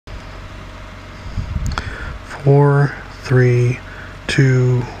4, 3,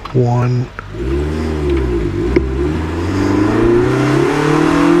 2, 1.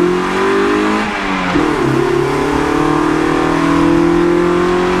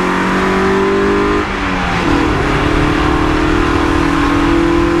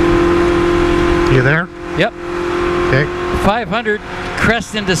 You there? Yep. Okay. 500,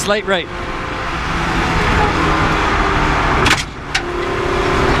 crest into slight right.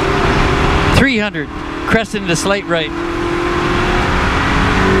 300, crest into slight right.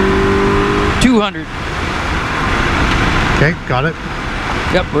 200. Okay, got it.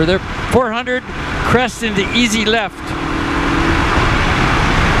 Yep, we're there. 400, crest into easy left.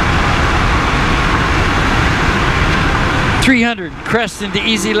 300, crest into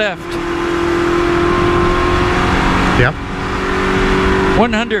easy left. Yep.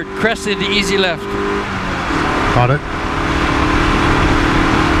 100, crest into easy left. Got it.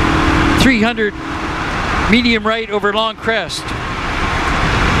 300, medium right over long crest.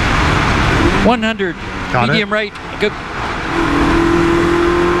 100, Got medium it. right. Good.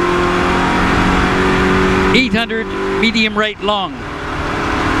 800, medium right long.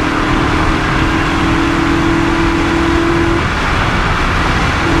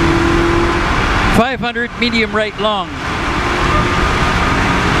 500, medium right long.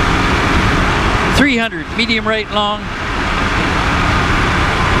 300, medium right long.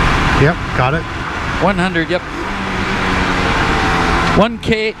 Yep, got it. 100, yep.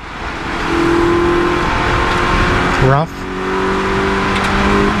 1K. Rough.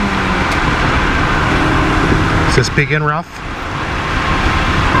 Is this big and rough?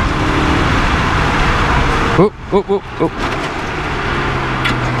 Oh, oh, oh, oh.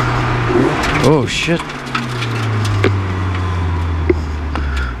 Oh, shit.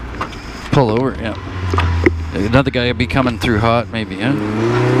 Pull over, yeah. Another guy will be coming through hot, maybe, huh?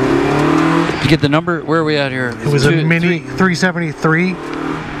 Did you get the number? Where are we at here? It was a Mini 373.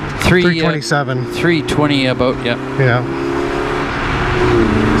 327. 320 about, yeah. Yeah.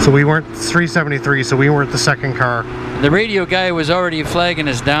 So we weren't 373, so we weren't the second car. The radio guy was already flagging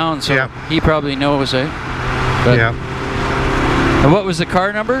us down, so yeah. He probably knows, eh? But, yeah. And what was the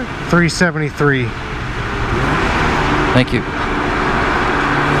car number? 373. Thank you.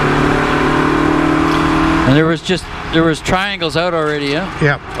 And there was triangles out already, yeah?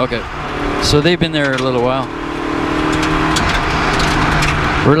 Yeah. Okay. So they've been there a little while.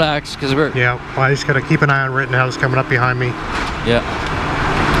 Relax, because we're... Yeah, well, I just got to keep an eye on Rittenhouse coming up behind me. Yeah.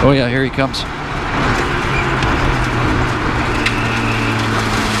 Oh yeah, here he comes.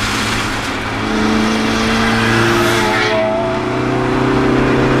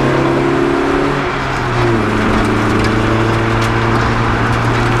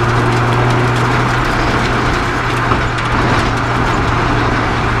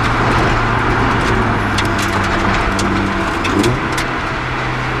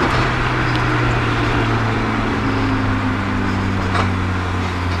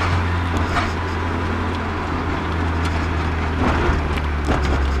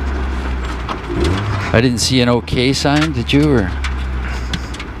 I didn't see an OK sign, did you? Or?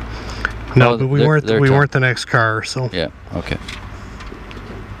 No, but we weren't the next car, so. Yeah, okay.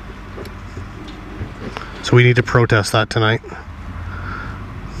 So we need to protest that tonight.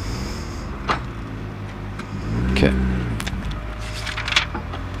 Okay.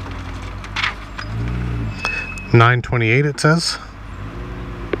 928 it says.